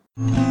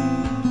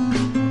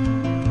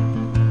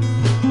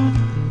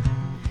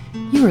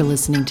You are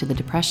listening to the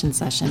Depression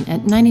Session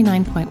at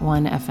 99.1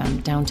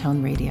 FM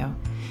Downtown Radio.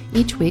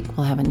 Each week,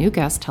 we'll have a new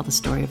guest tell the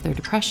story of their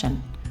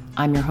depression.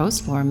 I'm your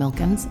host, Laura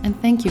Milkins,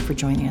 and thank you for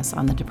joining us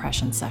on the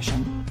Depression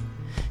Session.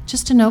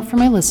 Just a note for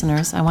my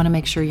listeners, I want to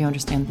make sure you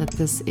understand that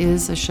this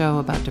is a show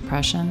about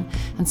depression,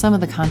 and some of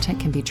the content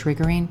can be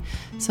triggering,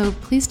 so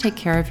please take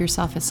care of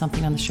yourself if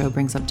something on the show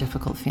brings up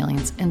difficult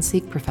feelings, and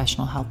seek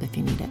professional help if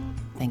you need it.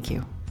 Thank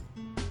you.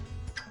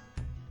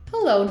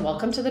 Hello, and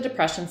welcome to the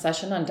Depression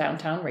Session on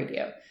Downtown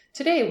Radio.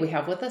 Today, we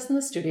have with us in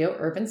the studio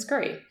Urban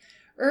Scurry.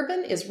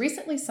 Urban is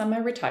recently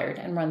semi-retired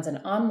and runs an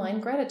online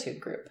gratitude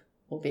group.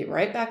 We'll be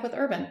right back with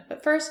Urban,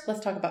 but first,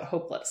 let's talk about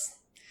hopeless.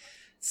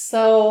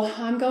 So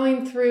I'm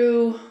going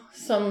through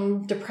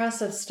some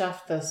depressive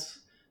stuff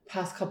this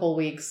past couple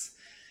weeks.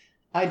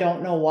 I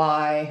don't know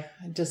why.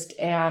 I just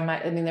am.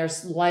 I mean,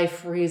 there's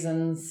life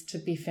reasons to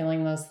be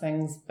feeling those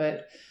things,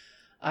 but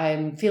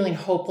I'm feeling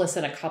hopeless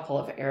in a couple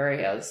of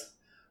areas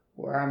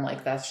where I'm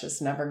like, that's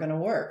just never going to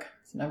work.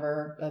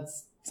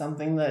 That's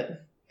something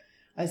that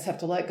I just have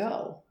to let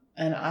go.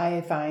 And I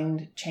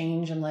find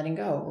change and letting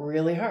go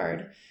really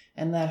hard.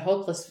 And that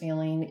hopeless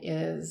feeling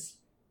is,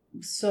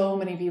 so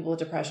many people with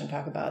depression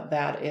talk about,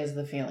 that is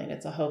the feeling.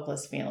 It's a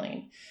hopeless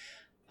feeling.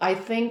 I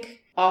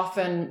think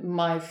often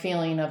my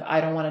feeling of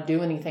I don't want to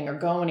do anything or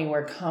go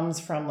anywhere comes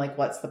from like,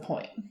 what's the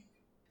point?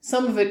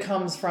 Some of it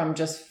comes from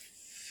just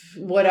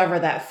whatever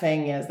that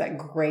thing is, that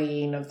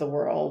graying of the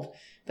world.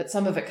 But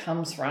some of it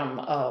comes from,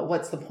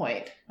 what's the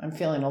point? I'm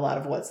feeling a lot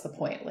of what's the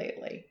point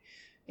lately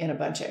in a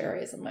bunch of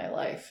areas of my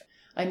life.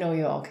 I know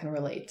you all can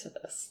relate to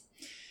this.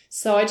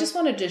 So I just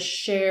wanted to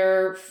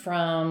share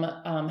from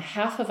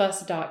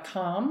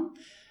halfofus.com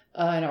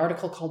an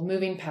article called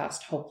Moving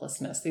Past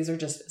Hopelessness. These are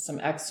just some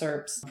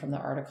excerpts from the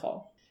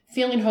article.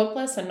 Feeling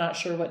hopeless and not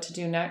sure what to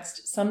do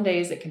next. Some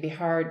days it can be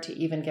hard to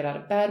even get out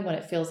of bed when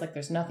it feels like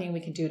there's nothing we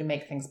can do to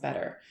make things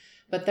better.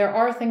 But there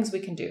are things we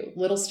can do,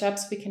 little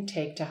steps we can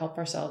take to help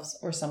ourselves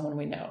or someone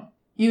we know.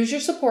 Use your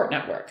support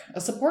network.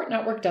 A support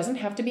network doesn't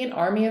have to be an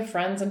army of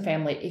friends and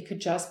family. It could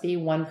just be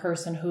one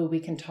person who we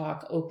can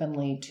talk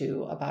openly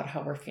to about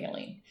how we're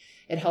feeling.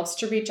 It helps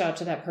to reach out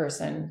to that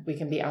person we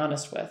can be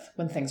honest with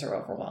when things are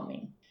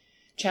overwhelming.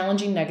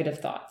 Challenging negative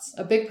thoughts.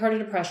 A big part of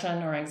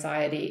depression or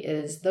anxiety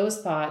is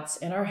those thoughts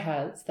in our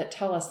heads that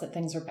tell us that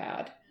things are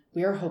bad,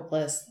 we are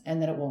hopeless,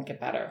 and that it won't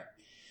get better.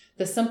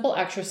 The simple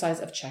exercise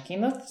of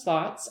checking those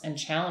thoughts and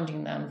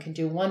challenging them can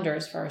do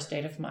wonders for our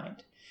state of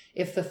mind.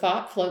 If the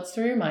thought floats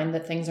through your mind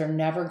that things are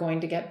never going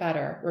to get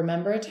better,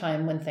 remember a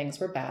time when things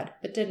were bad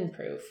but did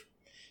improve.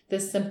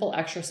 This simple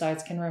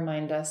exercise can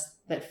remind us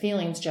that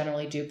feelings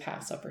generally do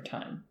pass over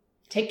time.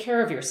 Take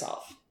care of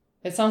yourself.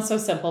 It sounds so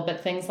simple,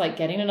 but things like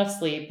getting enough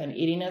sleep and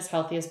eating as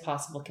healthy as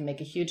possible can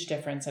make a huge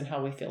difference in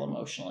how we feel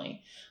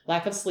emotionally.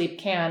 Lack of sleep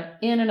can,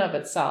 in and of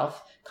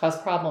itself, cause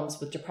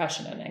problems with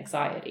depression and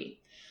anxiety.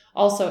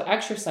 Also,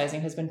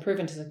 exercising has been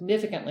proven to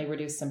significantly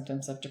reduce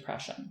symptoms of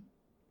depression.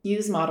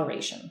 Use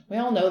moderation. We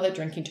all know that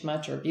drinking too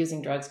much or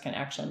abusing drugs can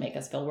actually make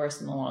us feel worse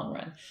in the long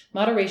run.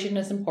 Moderation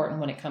is important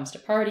when it comes to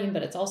partying,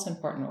 but it's also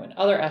important in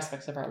other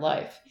aspects of our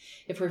life.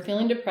 If we're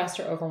feeling depressed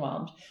or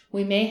overwhelmed,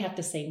 we may have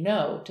to say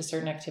no to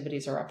certain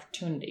activities or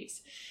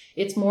opportunities.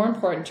 It's more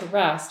important to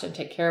rest and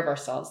take care of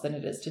ourselves than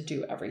it is to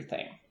do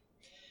everything.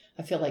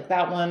 I feel like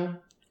that one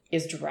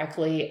is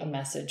directly a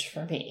message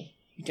for me.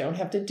 You don't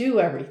have to do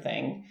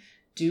everything.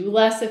 Do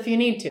less if you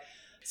need to.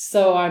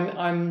 So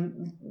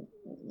I'm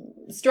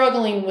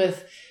struggling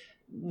with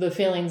the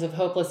feelings of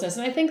hopelessness.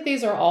 And I think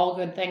these are all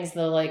good things,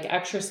 the like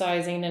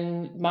exercising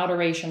and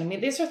moderation. I mean,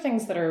 these are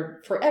things that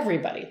are for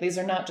everybody. These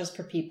are not just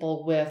for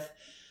people with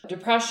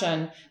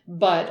depression,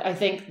 but I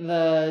think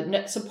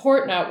the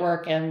support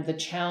network and the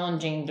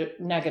challenging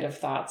negative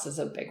thoughts is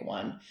a big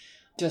one.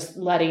 Just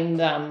letting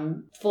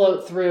them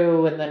float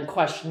through and then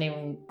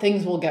questioning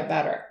things will get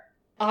better.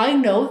 I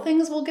know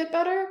things will get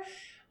better.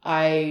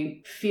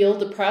 I feel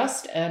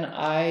depressed,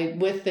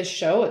 and with this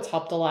show, it's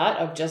helped a lot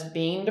of just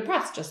being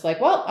depressed. Just like,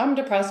 well, I'm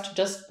depressed,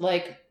 just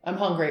like I'm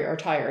hungry or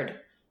tired.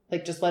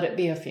 Like, just let it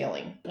be a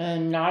feeling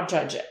and not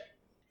judge it.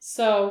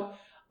 So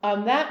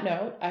on that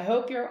note, I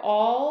hope you're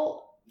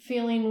all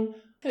feeling,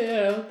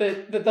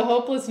 that the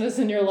hopelessness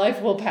in your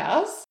life will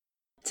pass.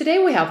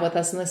 Today we have with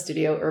us in the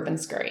studio Urban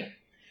Scurry.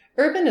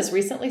 Urban is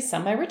recently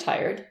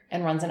semi-retired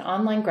and runs an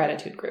online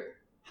gratitude group.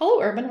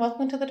 Hello, Urban.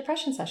 Welcome to the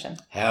Depression Session.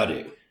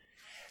 Howdy.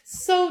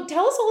 So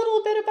tell us a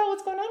little bit about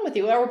what's going on with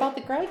you or about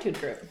the gratitude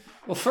group.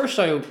 Well, first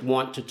I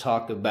want to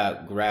talk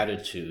about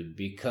gratitude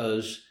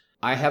because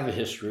I have a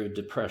history of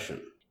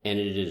depression, and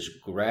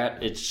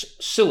it's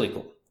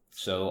cyclical.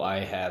 So I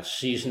have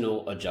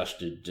seasonal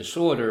adjusted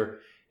disorder,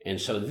 and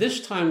so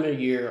this time of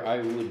year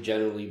I would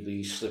generally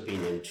be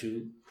slipping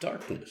into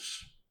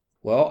darkness.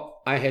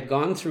 Well, I had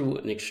gone through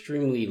an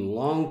extremely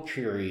long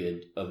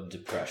period of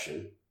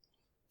depression.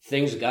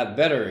 Things got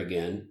better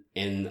again,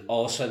 and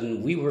all of a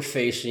sudden we were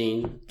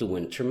facing the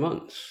winter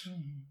months.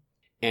 Mm-hmm.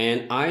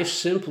 And I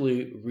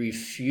simply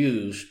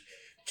refused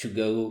to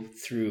go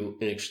through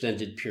an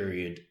extended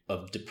period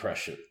of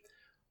depression.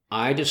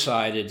 I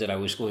decided that I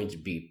was going to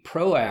be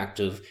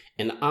proactive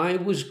and I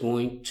was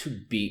going to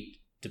beat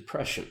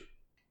depression.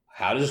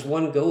 How does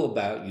one go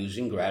about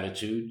using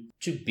gratitude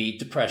to beat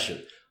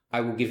depression?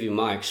 I will give you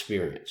my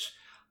experience.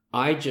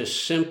 I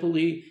just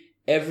simply,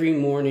 every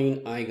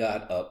morning I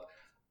got up,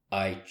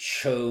 I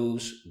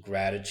chose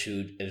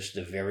gratitude as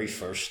the very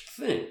first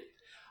thing.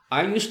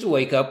 I used to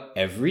wake up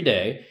every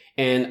day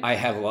and I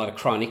have a lot of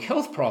chronic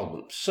health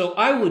problems. So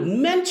I would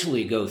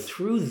mentally go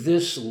through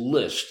this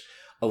list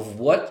of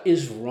what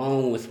is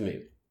wrong with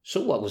me.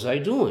 So what was I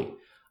doing?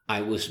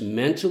 I was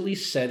mentally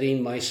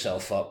setting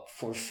myself up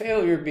for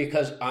failure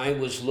because I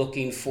was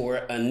looking for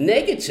a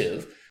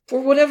negative for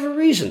whatever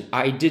reason.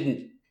 I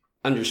didn't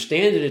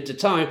understand it at the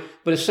time,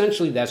 but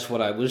essentially that's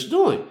what I was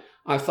doing.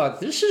 I thought,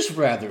 this is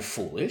rather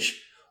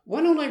foolish.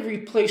 Why don't I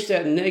replace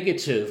that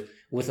negative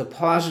with a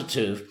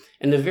positive?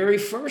 And the very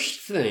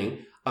first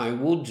thing I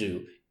will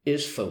do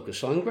is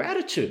focus on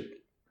gratitude.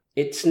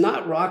 It's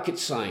not rocket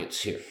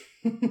science here.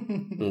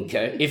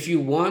 Okay? If you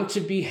want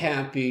to be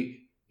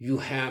happy, you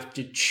have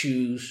to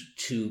choose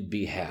to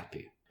be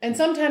happy. And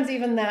sometimes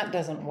even that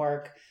doesn't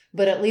work,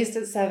 but at least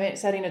it's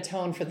setting a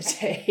tone for the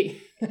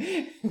day.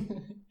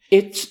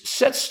 It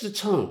sets the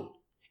tone,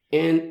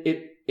 and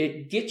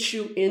it gets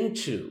you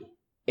into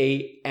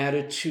a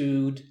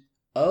attitude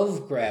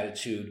of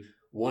gratitude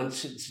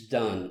once it's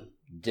done,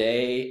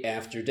 day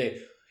after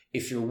day.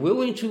 If you're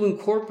willing to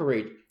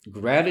incorporate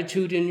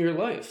gratitude in your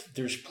life,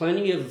 there's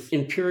plenty of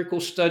empirical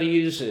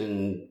studies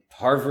in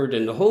Harvard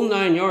and the whole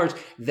 9 yards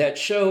that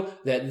show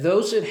that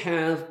those that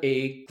have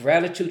a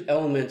gratitude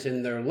element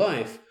in their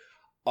life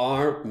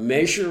are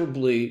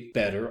measurably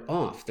better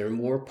off. They're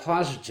more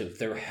positive.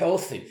 They're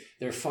healthy.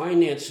 Their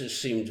finances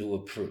seem to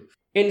improve.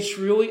 And it's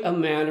really a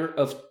matter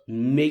of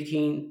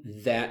making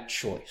that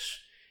choice.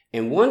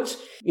 And once,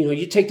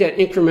 you take that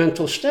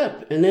incremental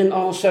step, and then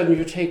all of a sudden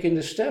you're taking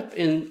the step,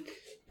 and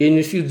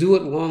if you do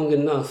it long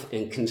enough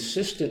and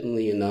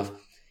consistently enough,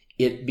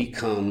 it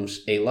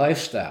becomes a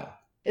lifestyle.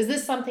 Is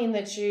this something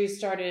that you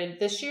started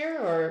this year,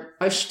 or?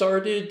 I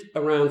started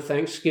around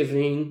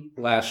Thanksgiving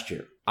last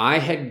year. I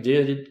had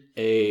did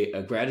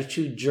a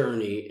gratitude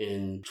journey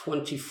in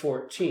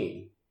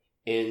 2014,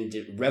 and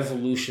it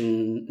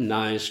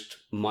revolutionized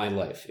my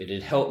life. It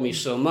had helped me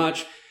so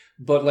much,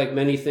 but like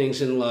many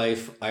things in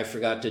life, I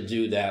forgot to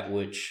do that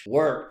which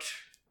worked,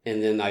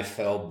 and then I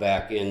fell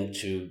back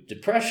into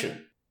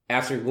depression.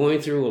 After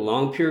going through a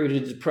long period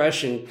of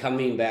depression,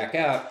 coming back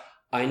out,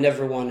 I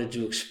never wanted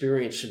to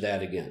experience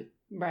that again.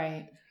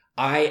 Right.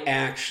 I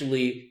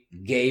actually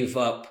gave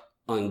up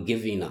on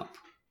giving up.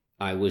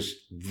 I was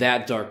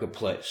that dark a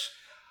place.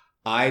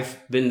 I've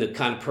been the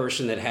kind of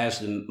person that has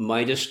the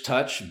Midas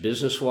touch.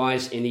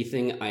 Business-wise,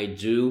 anything I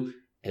do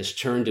has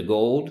turned to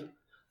gold.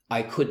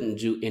 I couldn't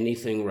do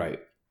anything right.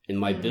 In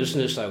my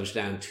business, I was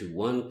down to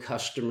one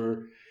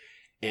customer.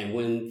 And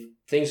when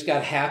things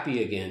got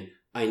happy again,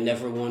 I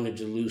never wanted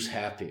to lose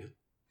happy.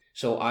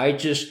 So I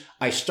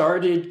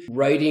started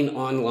writing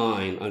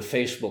online on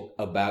Facebook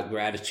about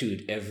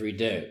gratitude every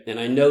day. And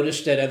I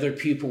noticed that other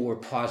people were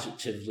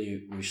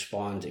positively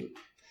responding.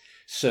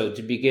 So at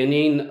the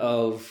beginning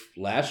of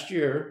this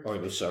year,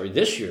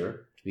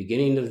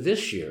 beginning of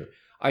this year,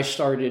 I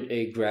started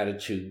a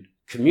gratitude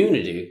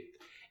community.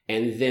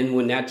 And then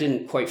when that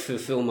didn't quite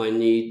fulfill my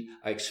need,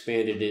 I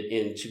expanded it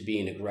into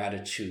being a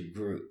gratitude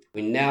group.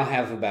 We now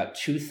have about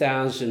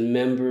 2,000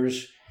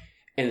 members.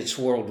 And it's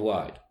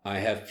worldwide. I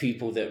have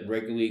people that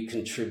regularly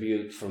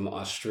contribute from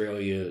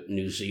Australia,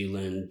 New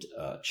Zealand,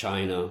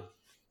 China.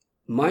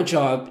 My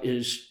job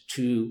is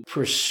to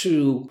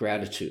pursue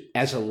gratitude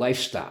as a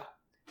lifestyle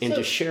and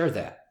to share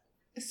that.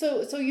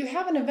 So you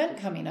have an event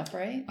coming up,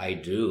 right? I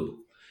do.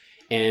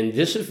 And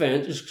this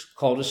event is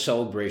called a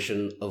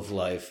Celebration of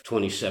Life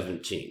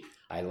 2017.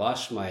 I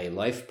lost my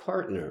life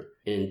partner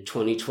in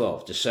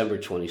 2012, December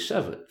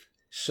 27th.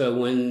 So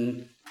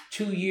when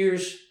 2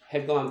 years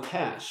had gone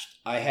past,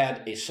 I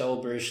had a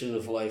celebration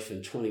of life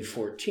in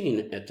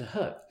 2014 at the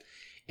hut.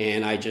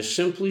 And I just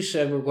simply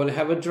said, we're going to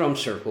have a drum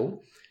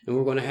circle, and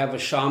we're going to have a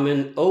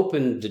shaman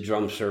open the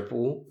drum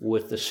circle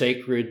with the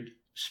sacred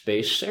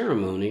space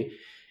ceremony,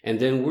 and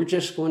then we're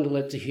just going to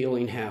let the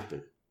healing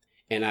happen.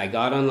 And I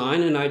got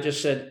online and I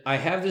just said, I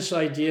have this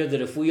idea that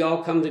if we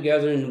all come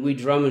together and we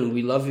drum and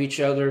we love each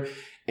other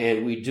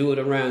and we do it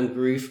around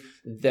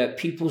grief, that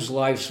people's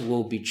lives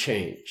will be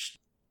changed.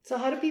 So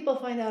how do people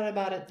find out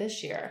about it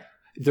this year?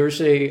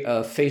 There's a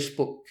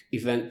Facebook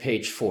event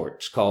page for it.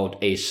 It's called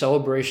A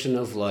Celebration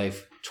of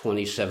Life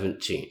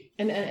 2017.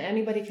 And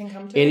anybody can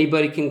come to it?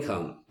 Anybody can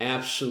come.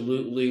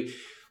 Absolutely.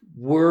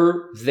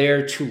 We're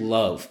there to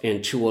love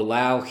and to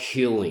allow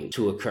healing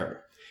to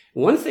occur.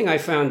 One thing I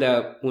found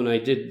out when I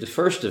did the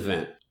first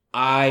event,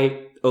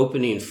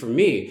 eye-opening for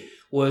me,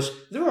 was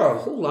there are a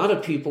whole lot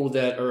of people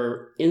that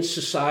are in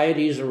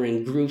societies or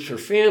in groups or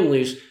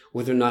families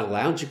where they're not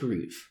allowed to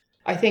grieve.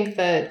 I think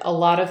that a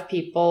lot of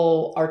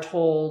people are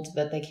told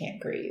that they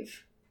can't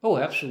grieve. Oh,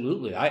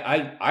 absolutely.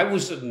 I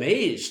was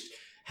amazed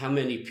how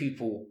many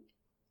people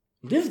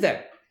live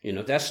that.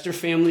 That's their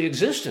family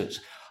existence.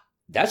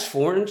 That's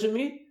foreign to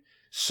me.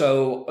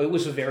 So it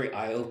was a very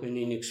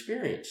eye-opening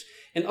experience.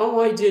 And all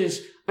I did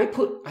is I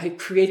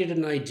created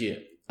an idea,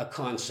 a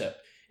concept.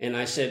 And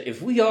I said,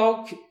 if we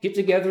all get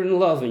together in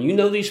love,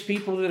 and these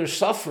people that are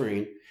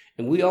suffering,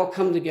 and we all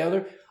come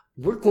together,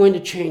 we're going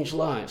to change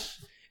lives.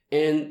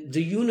 And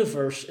the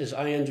universe, as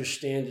I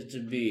understand it to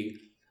be,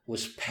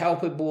 was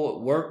palpable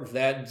at work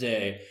that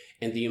day.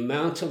 And the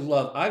amount of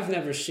love, I've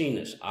never seen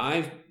this.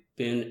 I've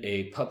been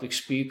a public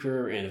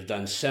speaker and have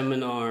done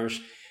seminars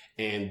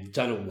and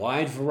done a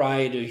wide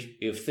variety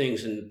of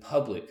things in the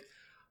public.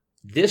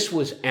 This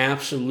was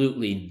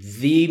absolutely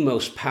the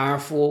most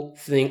powerful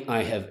thing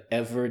I have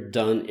ever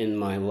done in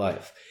my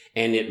life.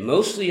 And it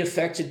mostly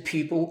affected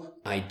people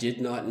I did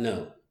not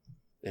know.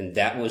 And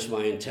that was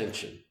my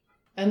intention.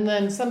 And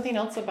then something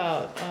else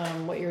about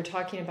what you were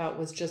talking about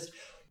was just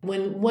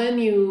when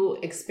you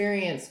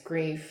experience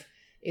grief,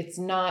 it's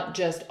not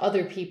just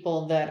other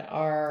people that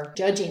are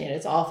judging it.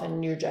 It's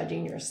often you're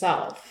judging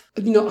yourself.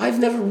 I've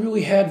never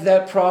really had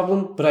that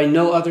problem, but I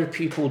know other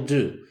people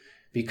do.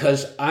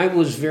 Because I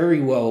was very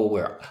well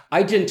aware.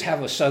 I didn't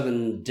have a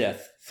sudden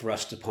death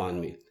thrust upon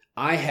me.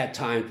 I had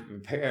time to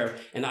prepare,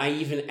 and I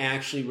even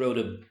actually wrote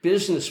a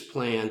business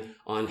plan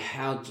on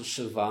how to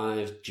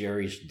survive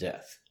Jerry's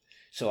death.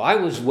 So I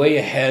was way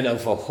ahead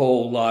of a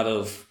whole lot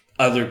of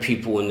other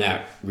people in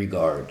that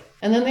regard.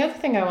 And then the other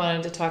thing I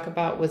wanted to talk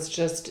about was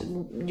just,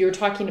 you're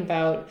talking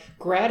about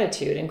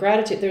gratitude. And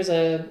gratitude, there's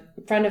a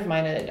friend of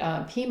mine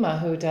at Pima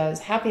who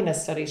does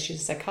happiness studies. She's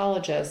a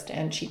psychologist,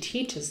 and she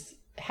teaches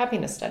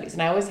happiness studies.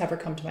 And I always have her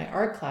come to my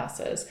art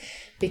classes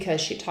because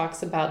she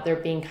talks about there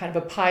being kind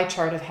of a pie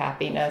chart of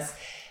happiness.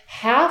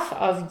 Half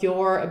of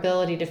your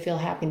ability to feel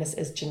happiness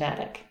is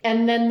genetic.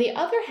 And then the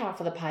other half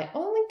of the pie,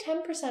 only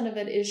 10% of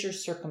it is your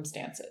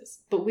circumstances.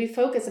 But we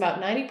focus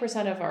about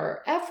 90% of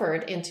our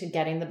effort into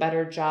getting the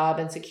better job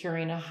and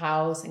securing a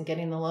house and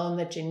getting the loan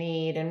that you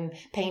need and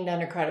paying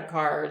down your credit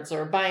cards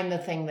or buying the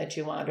thing that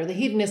you want or the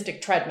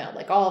hedonistic treadmill,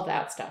 like all of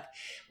that stuff.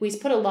 We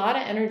put a lot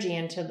of energy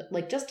into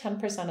like just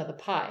 10% of the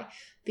pie.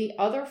 The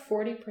other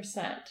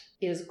 40%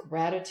 is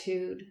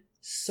gratitude,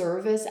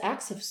 service,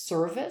 acts of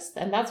service.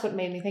 And that's what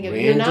made me think of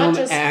it.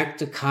 Random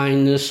acts of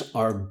kindness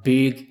are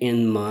big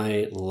in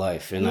my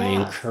life. And I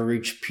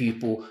encourage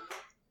people,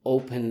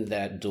 open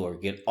that door.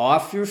 Get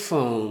off your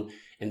phone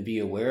and be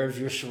aware of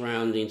your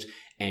surroundings.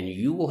 And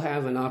you will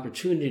have an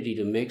opportunity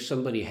to make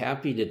somebody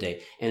happy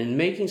today. And in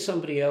making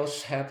somebody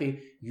else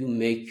happy, you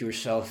make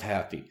yourself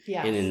happy.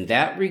 Yes. And in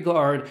that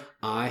regard,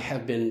 I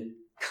have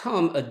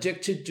become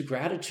addicted to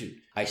gratitude.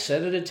 I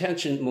set an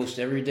intention most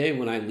every day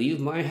when I leave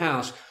my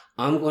house.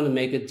 I'm going to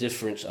make a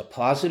difference, a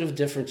positive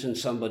difference in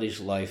somebody's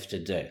life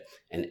today.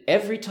 And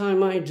every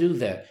time I do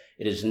that,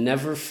 it has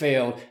never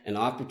failed. An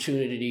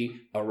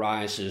opportunity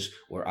arises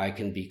where I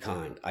can be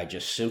kind. I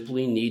just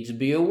simply need to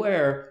be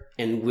aware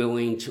and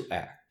willing to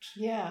act.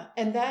 Yeah.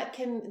 And that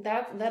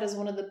is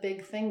one of the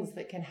big things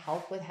that can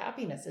help with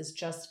happiness is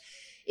just,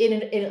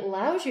 it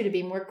allows you to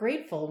be more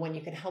grateful when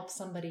you can help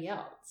somebody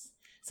else.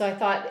 So I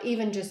thought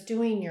even just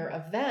doing your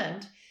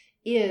event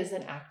is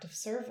an act of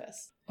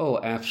service. Oh,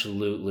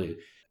 absolutely.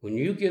 When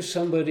you give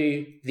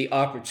somebody the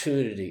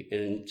opportunity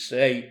and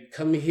say,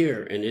 come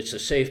here, and it's a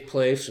safe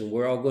place, and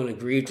we're all going to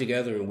grieve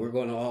together, and we're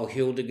going to all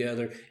heal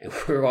together, and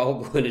we're all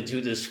going to do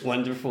this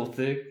wonderful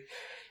thing.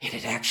 And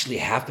it actually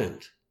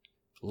happened.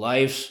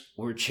 Lives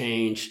were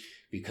changed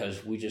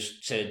because we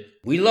just said,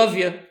 we love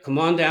you. Come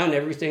on down.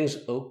 Everything's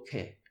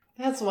okay.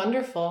 That's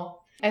wonderful.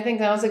 I think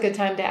that was a good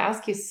time to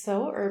ask you.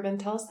 So, Urban,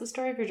 tell us the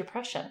story of your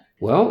depression.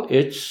 Well,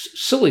 it's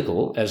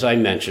cyclical, as I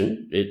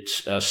mentioned.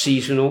 It's a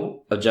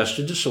seasonal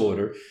adjusted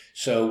disorder.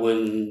 So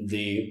when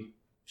the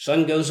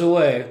sun goes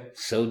away,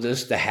 so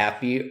does the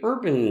happy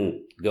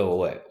Urban go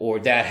away. Or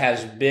that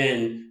has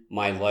been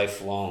my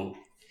lifelong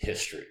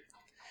history.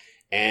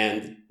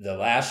 And the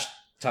last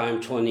time,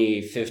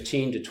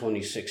 2015 to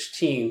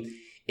 2016,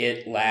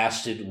 it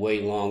lasted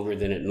way longer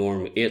than it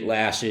normally. It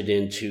lasted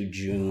into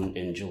June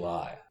and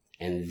July.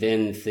 And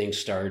then things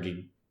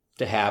started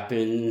to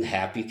happen.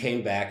 Happy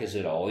came back, as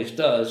it always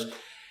does.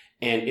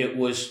 And it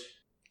was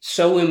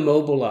so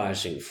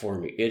immobilizing for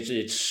me.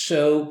 It's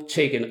so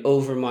taken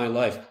over my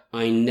life.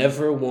 I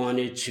never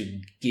wanted to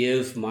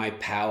give my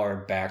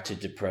power back to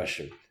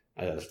depression.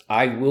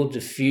 I will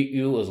defeat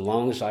you as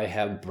long as I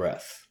have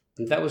breath.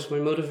 And that was my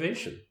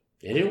motivation.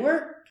 And it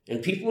worked.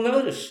 And people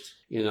noticed.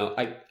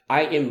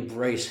 I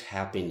embrace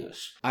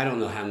happiness. I don't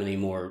know how many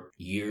more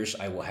years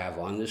I will have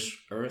on this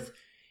earth.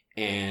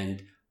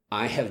 And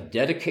I have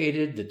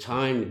dedicated the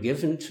time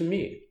given to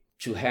me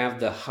to have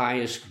the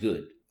highest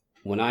good.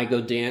 When I go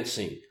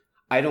dancing,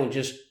 I don't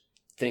just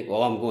think,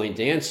 well, I'm going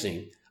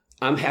dancing.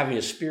 I'm having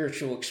a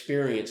spiritual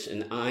experience,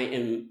 and I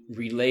am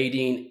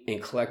relating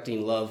and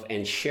collecting love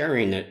and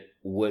sharing it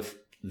with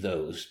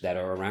those that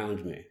are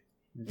around me.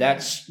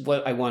 That's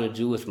what I want to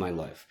do with my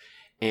life.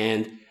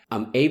 And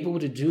I'm able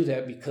to do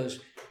that because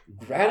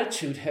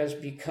gratitude has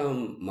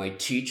become my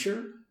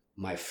teacher,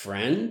 my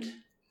friend,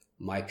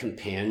 my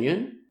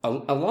companion.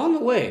 Along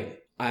the way,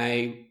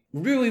 I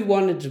really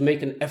wanted to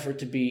make an effort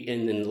to be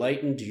an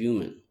enlightened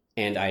human.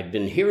 And I'd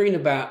been hearing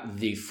about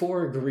the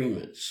Four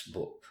Agreements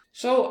book.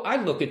 So I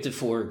look at the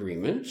Four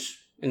Agreements,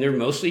 and they're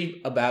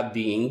mostly about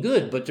being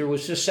good. But there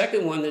was the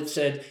second one that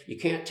said, you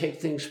can't take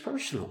things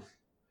personal.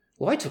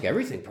 Well, I took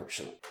everything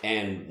personal.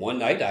 And one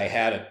night I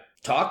had a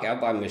talk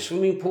out by my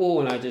swimming pool,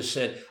 and I just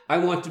said, I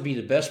want to be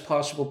the best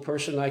possible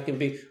person I can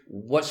be.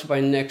 What's my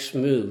next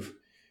move?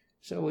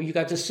 So, well, you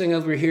got this thing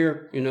over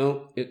here,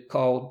 it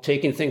called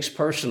taking things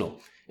personal.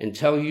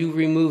 Until you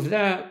remove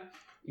that,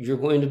 you're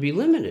going to be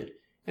limited.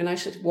 And I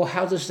said, well,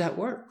 how does that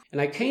work? And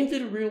I came to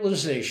the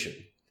realization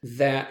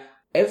that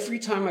every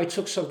time I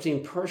took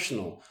something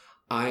personal,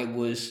 I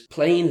was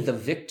playing the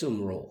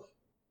victim role.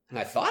 And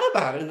I thought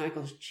about it, and I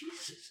go,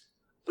 Jesus,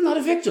 I'm not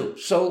a victim.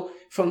 So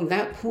from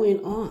that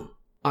point on,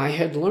 I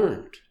had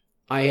learned,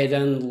 I had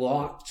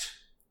unlocked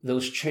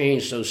those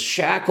chains, those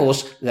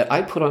shackles that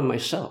I put on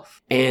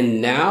myself.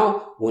 And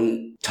now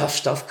when tough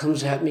stuff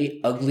comes at me,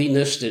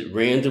 ugliness that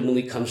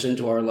randomly comes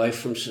into our life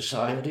from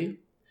society,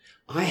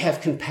 I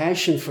have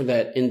compassion for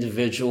that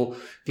individual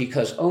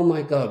because, oh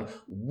my God,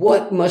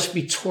 what must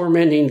be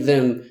tormenting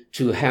them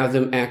to have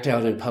them act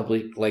out in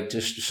public like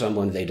this to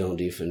someone they don't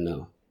even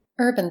know?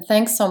 Urban,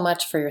 thanks so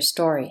much for your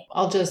story.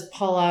 I'll just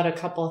pull out a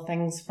couple of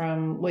things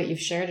from what you've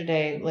shared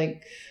today.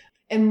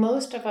 And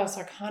most of us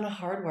are kind of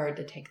hardwired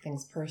to take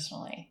things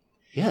personally.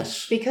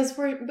 Yes. Because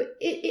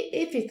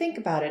if you think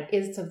about it,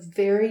 it's a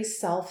very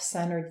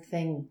self-centered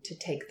thing to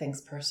take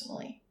things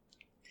personally.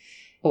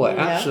 Oh,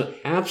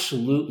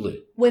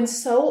 absolutely. When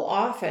so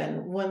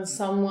often when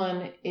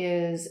someone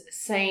is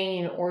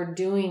saying or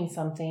doing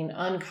something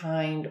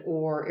unkind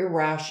or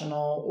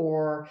irrational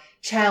or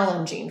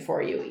challenging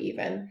for you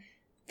even,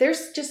 they're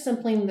just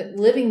simply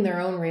living their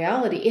own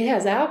reality. It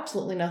has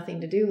absolutely nothing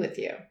to do with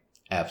you.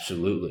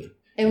 Absolutely.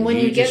 And when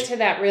you get to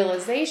that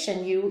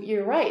realization,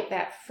 you're right,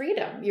 that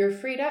freedom, you're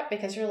freed up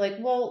because you're like,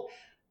 well,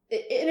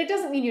 and it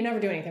doesn't mean you never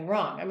do anything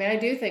wrong. I mean, I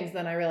do things,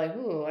 then I realize,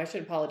 ooh, I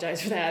should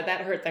apologize for that.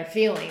 That hurt their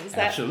feelings.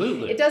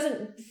 Absolutely. It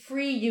doesn't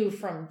free you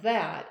from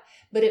that,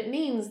 but it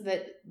means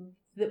that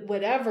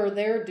whatever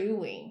they're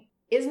doing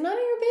is none of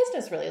your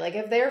business, really. Like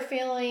if they're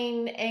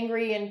feeling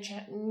angry and,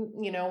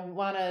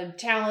 want to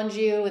challenge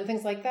you and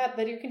things like that,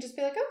 then you can just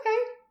be like,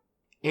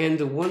 okay. And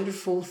the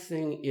wonderful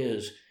thing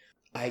is,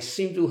 I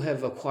seem to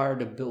have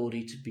acquired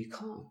ability to be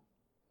calm.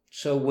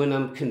 So when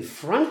I'm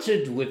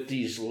confronted with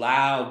these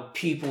loud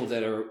people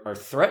that are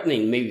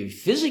threatening, maybe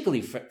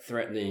physically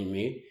threatening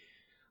me,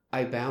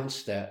 I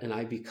bounce that and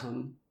I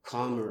become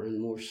calmer and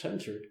more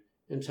centered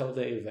until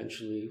they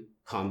eventually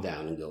calm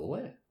down and go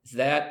away.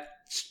 That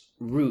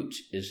root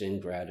is in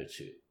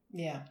gratitude.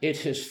 Yeah. It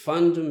has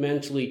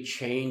fundamentally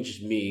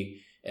changed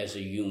me as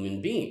a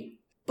human being.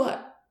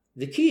 But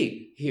the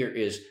key here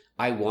is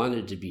I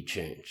wanted to be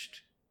changed.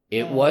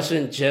 It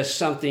wasn't just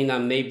something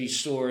I'm maybe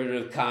sort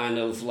of kind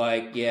of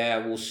like, yeah,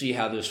 we'll see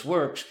how this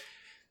works.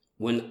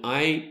 When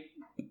I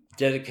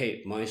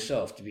dedicate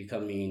myself to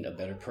becoming a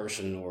better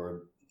person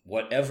or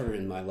whatever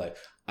in my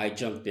life, I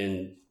jump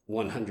in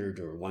 100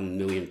 or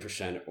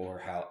 1,000,000% or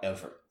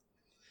however.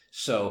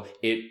 So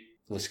it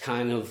was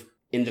kind of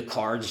in the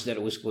cards that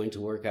it was going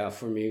to work out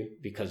for me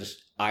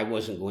because I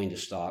wasn't going to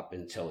stop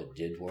until it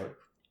did work.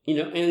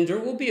 And there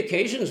will be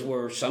occasions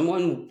where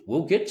someone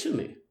will get to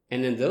me.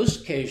 And in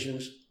those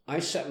occasions, I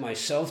set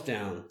myself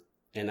down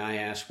and I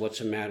ask, what's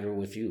the matter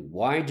with you?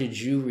 Why did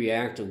you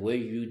react the way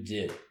you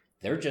did?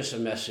 They're just a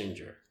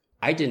messenger.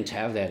 I didn't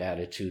have that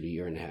attitude a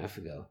year and a half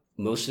ago.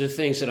 Most of the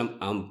things that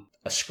I'm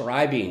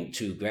ascribing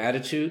to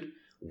gratitude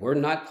were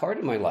not part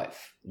of my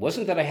life. It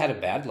wasn't that I had a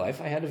bad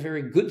life. I had a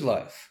very good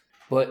life.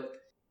 But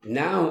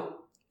now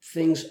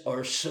things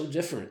are so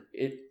different.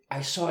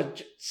 I saw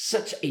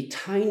such a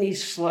tiny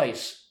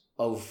slice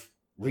of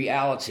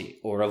reality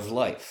or of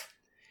life.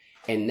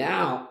 And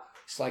now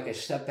it's like I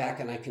step back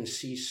and I can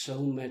see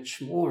so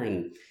much more.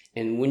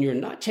 And when you're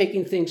not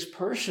taking things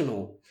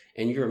personal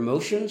and your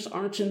emotions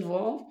aren't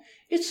involved,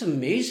 it's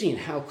amazing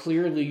how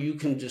clearly you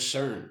can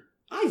discern.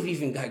 I've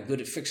even got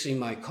good at fixing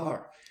my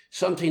car.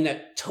 Something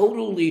that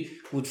totally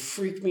would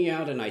freak me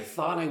out and I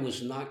thought I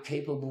was not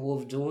capable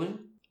of doing,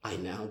 I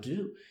now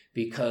do.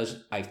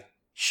 Because I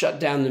shut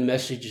down the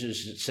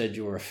messages that said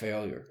you're a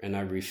failure. And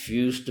I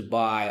refuse to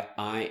buy,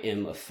 I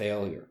am a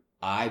failure.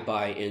 I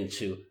buy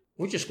into,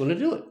 we're just going to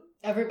do it.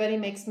 Everybody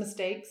makes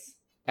mistakes.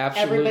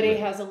 Absolutely. Everybody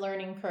has a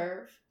learning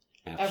curve.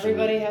 Absolutely.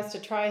 Everybody has to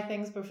try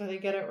things before they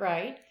get it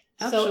right.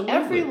 Absolutely. So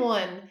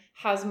everyone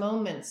has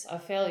moments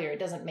of failure. It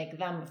doesn't make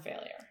them a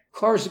failure.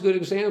 Car's a good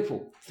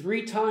example.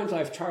 3 times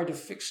I've tried to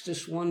fix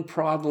this one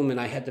problem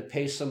and I had to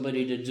pay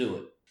somebody to do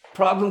it.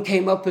 Problem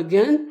came up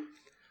again.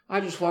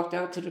 I just walked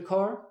out to the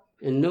car.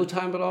 In no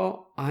time at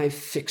all, I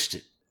fixed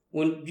it.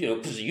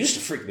 Because it used to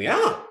freak me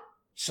out.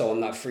 So I'm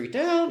not freaked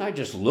out. I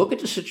just look at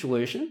the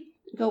situation.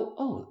 Go,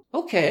 oh,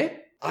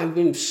 okay. I've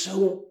been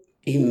so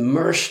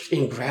immersed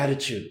in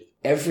gratitude.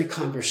 Every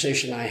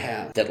conversation I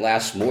have that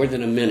lasts more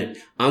than a minute,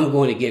 I'm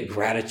going to get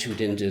gratitude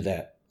into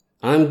that.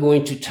 I'm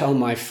going to tell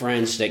my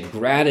friends that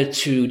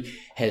gratitude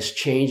has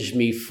changed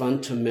me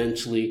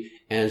fundamentally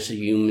as a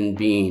human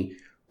being.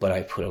 but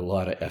I put a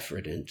lot of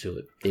effort into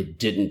it. It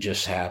didn't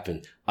just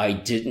happen. I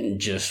didn't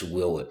just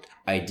will it.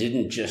 I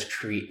didn't just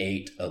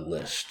create a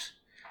list.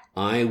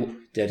 I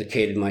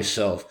dedicated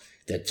myself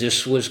that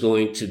this was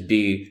going to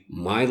be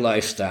my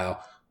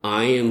lifestyle.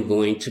 I am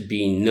going to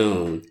be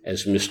known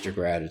as Mr.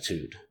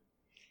 Gratitude.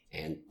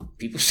 And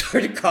people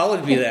started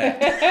calling me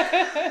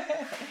that.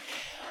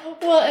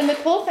 Well, and the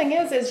cool thing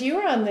is you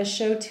were on this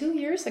show 2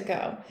 years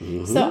ago.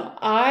 Mm-hmm. So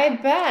I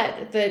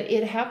bet that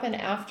it happened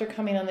after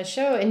coming on the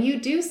show. And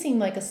you do seem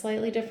like a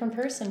slightly different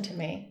person to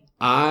me.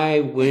 I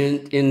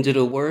went into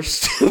the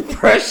worst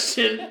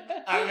depression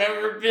I've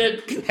ever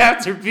been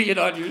after being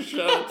on your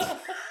show.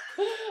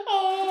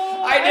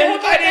 Oh,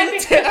 I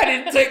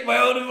didn't take my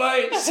own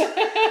advice.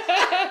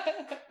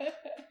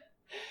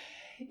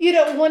 You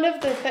know, one of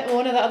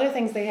the other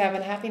things they have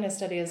in happiness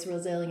study is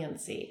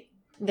resiliency.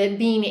 That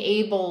being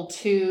able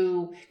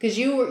to, because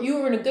you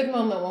were in a good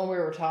moment when we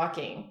were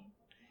talking.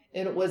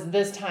 It was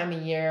this time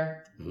of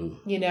year,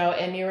 you know,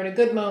 and you were in a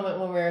good moment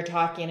when we were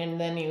talking, and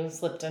then you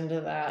slipped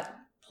into that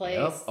place.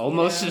 Yep,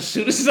 almost as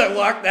soon as I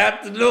walked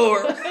out the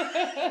door.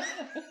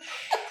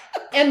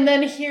 And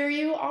then here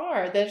you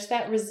are. There's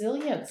that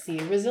resiliency.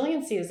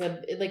 Resiliency is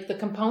like the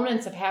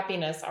components of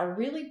happiness are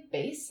really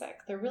basic.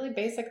 They're really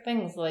basic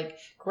things like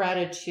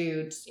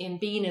gratitude, in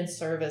being in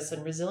service,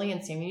 and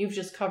resiliency. I mean, you've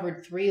just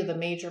covered 3 of the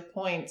major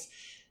points,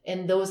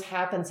 and those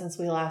happened since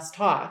we last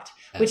talked,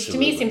 which to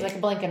me seems like a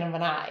blinking of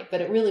an eye,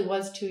 but it really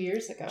was 2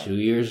 years ago. 2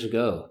 years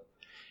ago.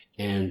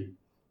 And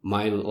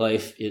my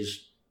life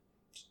is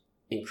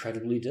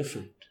incredibly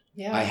different.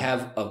 Yeah. I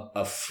have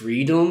a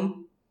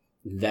freedom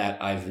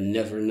that I've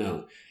never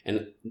known.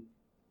 And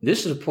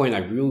this is a point I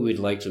really would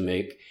like to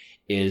make,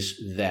 is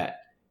that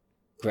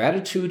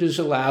gratitude has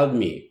allowed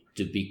me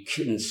to be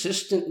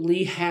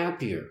consistently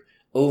happier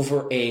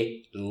over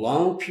a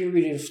long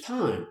period of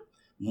time,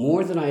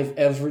 more than I've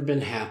ever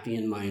been happy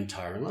in my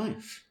entire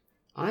life.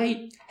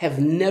 I have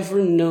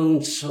never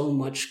known so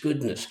much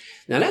goodness.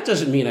 Now, that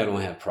doesn't mean I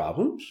don't have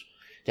problems.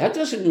 That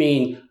doesn't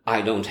mean I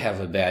don't have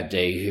a bad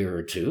day here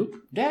or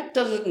two. That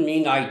doesn't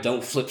mean I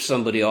don't flip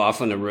somebody off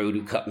on the road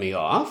who cut me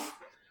off.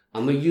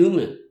 I'm a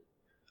human.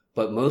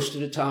 But most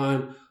of the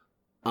time,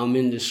 I'm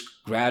in this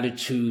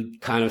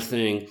gratitude kind of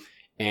thing,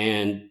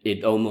 and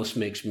it almost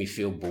makes me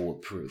feel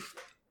bulletproof.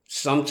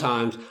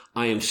 Sometimes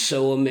I am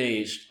so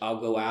amazed, I'll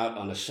go out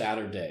on a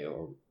Saturday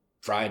or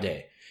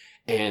Friday,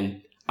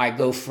 and I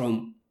go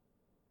from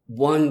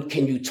one,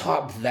 can you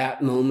top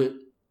that moment,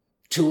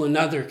 to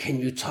another, can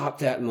you top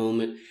that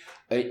moment?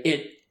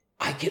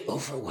 I get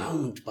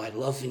overwhelmed by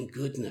love and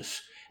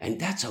goodness, and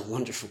that's a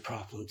wonderful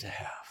problem to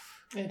have.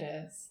 It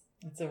is.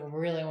 It's a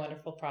really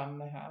wonderful problem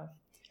to have.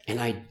 And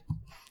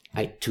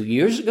I 2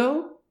 years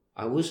ago,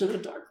 I was in a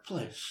dark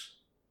place.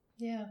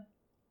 Yeah.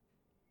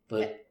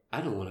 But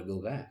I don't want to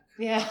go back.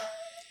 Yeah.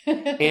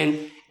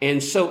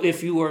 and so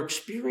if you are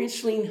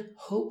experiencing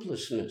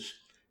hopelessness,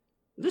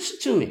 listen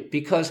to me,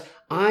 because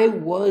I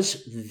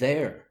was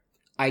there.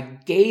 I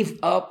gave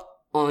up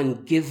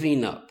on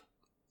giving up.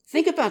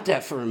 Think about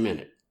that for a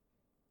minute.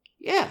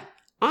 Yeah,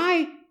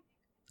 I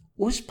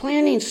was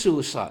planning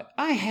suicide.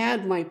 I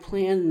had my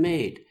plan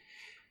made.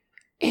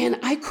 And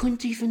I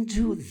couldn't even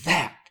do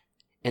that.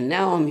 And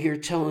now I'm here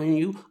telling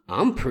you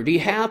I'm pretty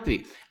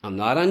happy. I'm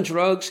not on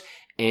drugs,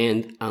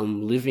 and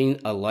I'm living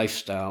a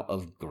lifestyle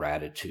of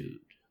gratitude.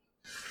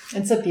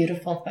 It's a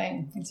beautiful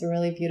thing. It's a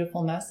really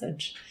beautiful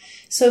message.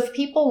 So if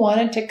people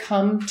wanted to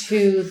come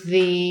to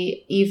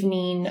the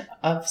evening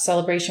of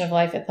celebration of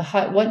life at the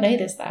hut, what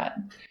night is that?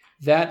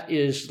 That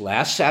is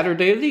last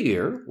Saturday of the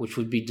year, which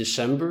would be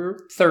December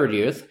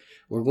 30th.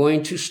 We're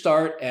going to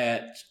start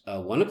at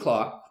 1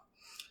 o'clock.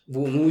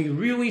 When we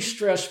really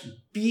stress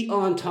be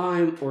on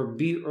time or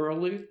be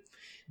early,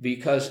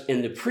 because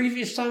in the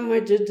previous time I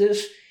did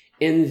this,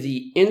 in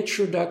the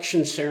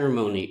introduction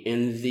ceremony,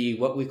 in the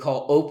what we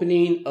call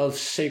opening of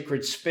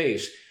sacred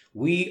space,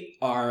 we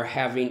are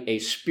having a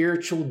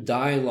spiritual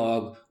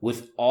dialogue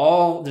with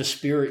all the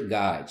spirit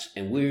guides.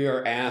 And we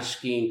are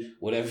asking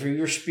whatever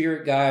your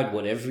spirit guide,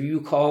 whatever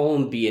you call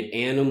them, be it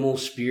animal,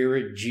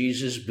 spirit,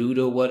 Jesus,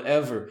 Buddha,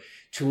 whatever,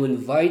 to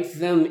invite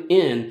them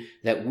in,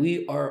 that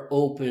we are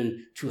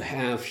open to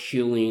have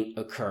healing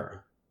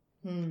occur.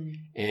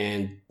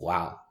 And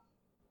wow.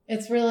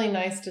 It's really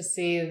nice to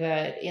see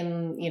that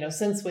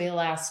since we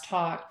last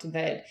talked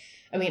that,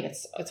 I mean,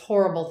 it's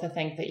horrible to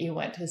think that you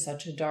went to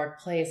such a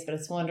dark place, but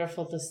it's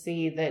wonderful to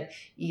see that,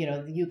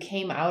 you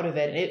came out of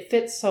it. And it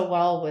fits so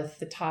well with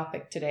the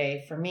topic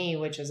today for me,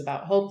 which is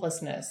about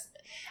hopelessness.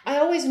 I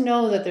always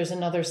know that there's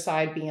another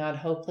side beyond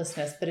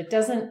hopelessness, but it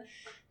doesn't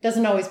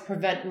always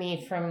prevent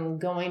me from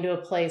going to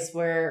a place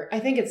where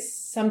I think it's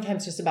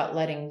sometimes just about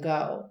letting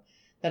go,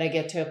 that I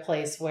get to a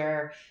place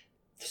where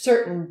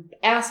certain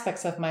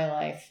aspects of my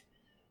life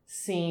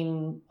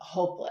seem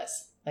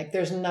hopeless. Like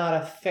there's not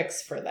a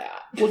fix for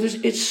that. Well,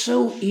 it's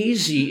so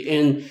easy.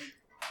 And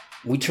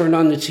we turned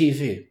on the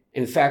TV.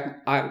 In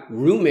fact, my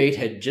roommate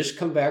had just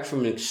come back from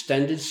an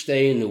extended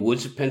stay in the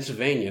woods of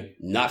Pennsylvania,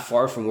 not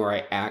far from where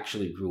I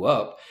actually grew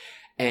up,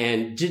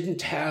 and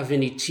didn't have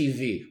any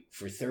TV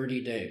for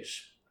 30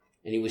 days.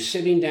 And he was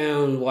sitting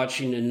down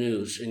watching the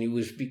news,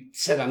 and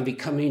said, I'm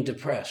becoming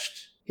depressed.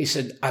 He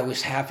said, I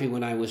was happy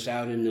when I was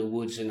out in the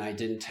woods and I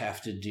didn't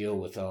have to deal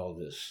with all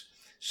this.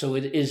 So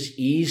it is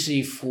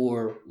easy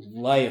for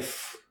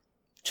life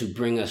to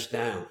bring us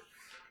down.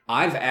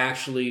 I've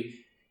actually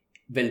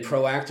been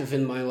proactive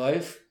in my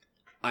life.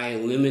 I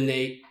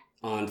eliminate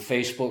on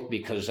Facebook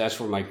because that's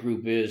where my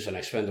group is and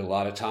I spend a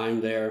lot of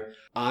time there.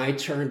 I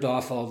turned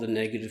off all the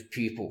negative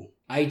people.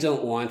 I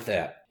don't want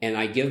that. And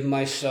I give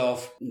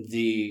myself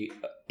the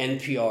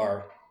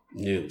NPR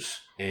news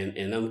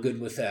and I'm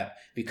good with that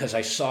because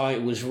I saw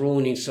it was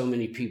ruining so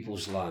many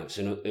people's lives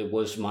and it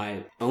was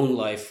my own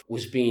life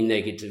was being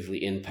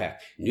negatively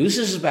impacted. News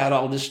is about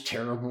all this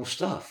terrible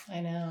stuff.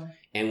 I know.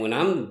 And when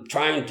I'm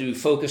trying to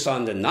focus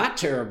on the not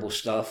terrible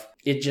stuff,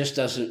 it just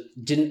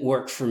didn't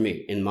work for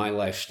me in my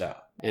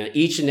lifestyle. And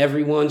each and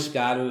everyone's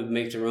got to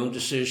make their own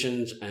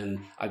decisions, and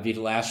I'd be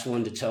the last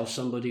one to tell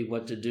somebody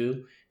what to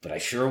do. But I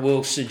sure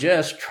will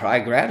suggest try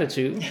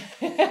gratitude.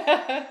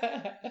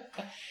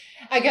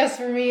 I guess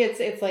for me,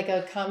 it's like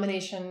a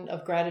combination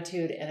of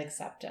gratitude and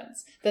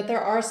acceptance. That there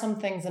are some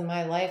things in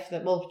my life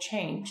that will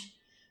change.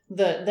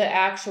 The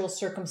actual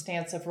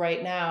circumstance of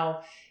right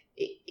now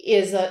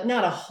is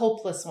not a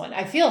hopeless one.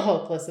 I feel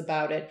hopeless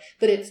about it,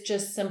 but it's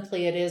just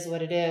simply it is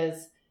what it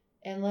is,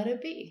 and let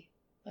it be.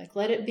 Like,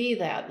 let it be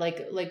that.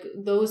 Like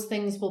those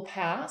things will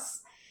pass.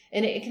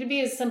 And it can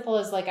be as simple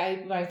as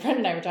my friend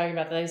and I were talking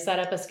about that. I set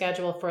up a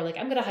schedule for I'm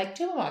going to hike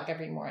Tucson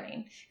every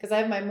morning because I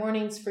have my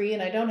mornings free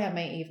and I don't have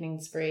my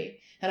evenings free.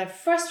 And I'm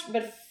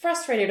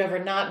frustrated over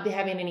not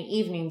having any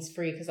evenings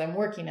free because I'm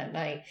working at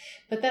night.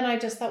 But then I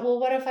just thought, well,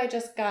 what if I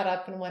just got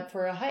up and went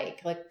for a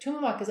hike?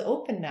 Tucson is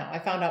open now. I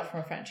found out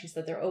from a friend. She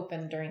said they're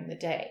open during the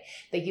day.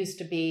 They used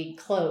to be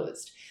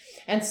closed.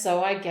 And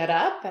so I get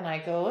up and I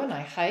go and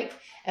I hike,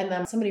 and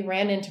then somebody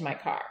ran into my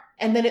car.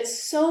 And then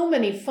it's so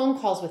many phone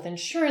calls with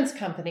insurance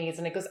companies,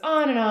 and it goes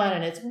on,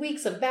 and it's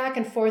weeks of back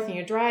and forth, and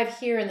you drive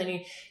here, and then you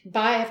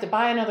have to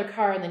buy another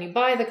car, and then you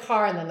buy the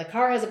car, and then the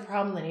car has a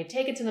problem, then you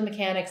take it to the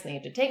mechanics, and then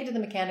you have to take it to the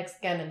mechanics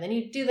again, and then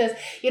you do this.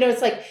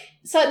 It's like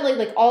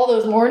suddenly all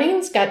those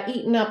mornings got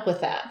eaten up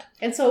with that.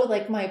 And so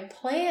my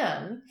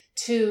plan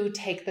to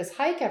take this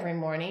hike every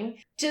morning,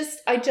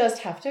 I just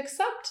have to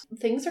accept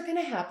things are going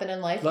to happen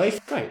in life.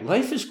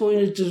 Life is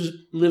going to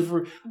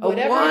deliver a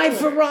wide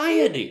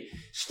variety.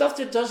 Stuff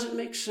that doesn't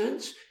make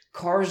sense,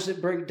 cars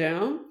that break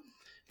down,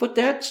 but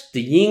that's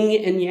the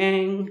yin and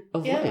yang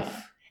of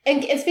life.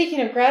 And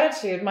speaking of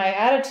gratitude, my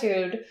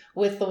attitude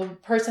with the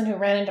person who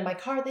ran into my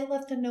car, they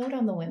left a note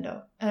on the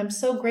window. And I'm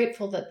so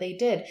grateful that they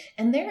did.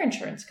 And their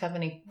insurance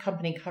company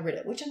covered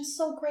it, which I'm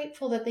so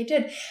grateful that they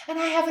did. And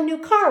I have a new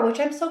car, which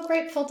I'm so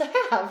grateful to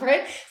have,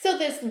 right? So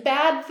this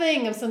bad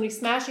thing of somebody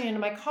smashing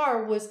into my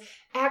car was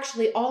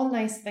actually all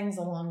nice things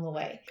along the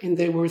way. And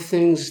they were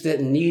things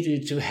that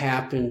needed to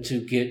happen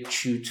to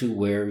get you to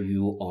where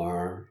you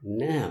are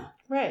now.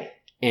 Right.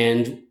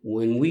 And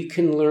when we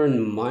can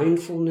learn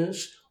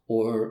mindfulness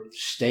or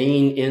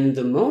staying in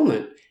the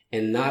moment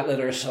and not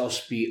let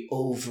ourselves be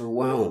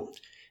overwhelmed.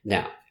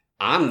 Now,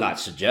 I'm not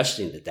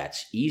suggesting that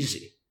that's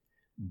easy,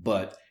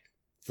 but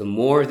the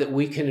more that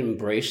we can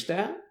embrace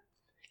that,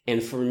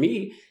 and for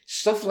me,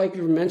 stuff like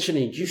you're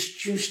mentioning,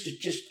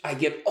 I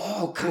get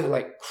all kind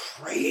of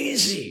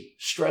crazy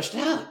stressed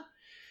out.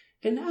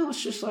 And now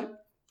it's just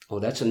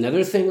that's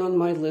another thing on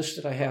my list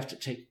that I have to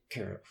take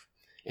care of.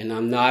 And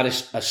I'm not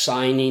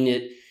assigning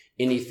it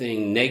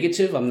anything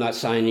negative. I'm not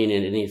signing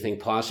in anything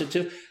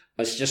positive.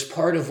 It's just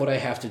part of what I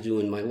have to do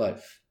in my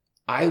life.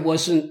 I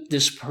wasn't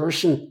this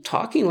person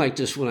talking like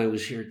this when I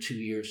was here 2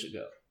 years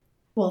ago.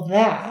 Well,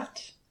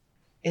 that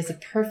is a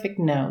perfect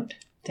note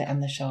to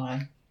end the show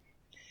on.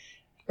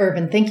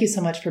 Urban, thank you so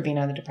much for being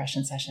on the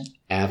Depression Session.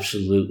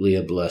 Absolutely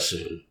a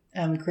blessing.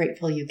 I'm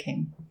grateful you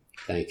came.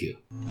 Thank you.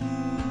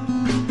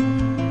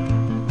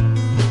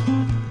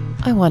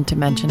 I want to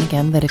mention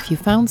again that if you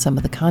found some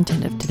of the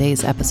content of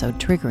today's episode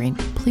triggering,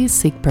 please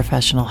seek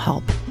professional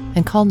help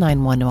and call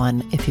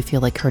 911 if you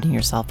feel like hurting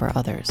yourself or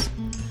others.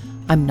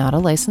 I'm not a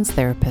licensed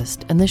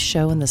therapist, and this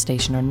show and the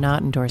station are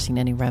not endorsing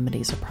any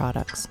remedies or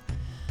products.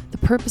 The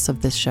purpose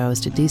of this show is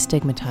to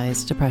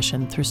destigmatize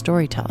depression through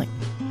storytelling.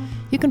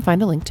 You can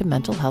find a link to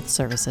mental health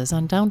services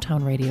on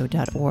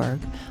downtownradio.org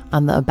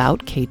on the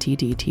About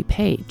KTDT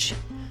page.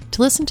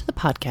 To listen to the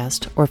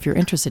podcast, or if you're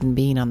interested in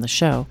being on the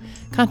show,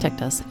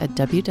 contact us at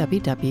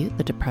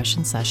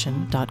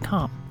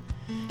www.thedepressionsession.com.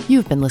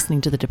 You've been listening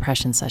to The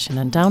Depression Session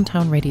on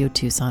Downtown Radio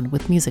Tucson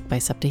with music by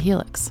Septa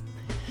Helix.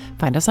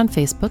 Find us on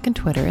Facebook and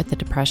Twitter at The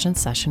Depression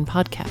Session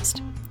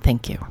Podcast.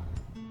 Thank you.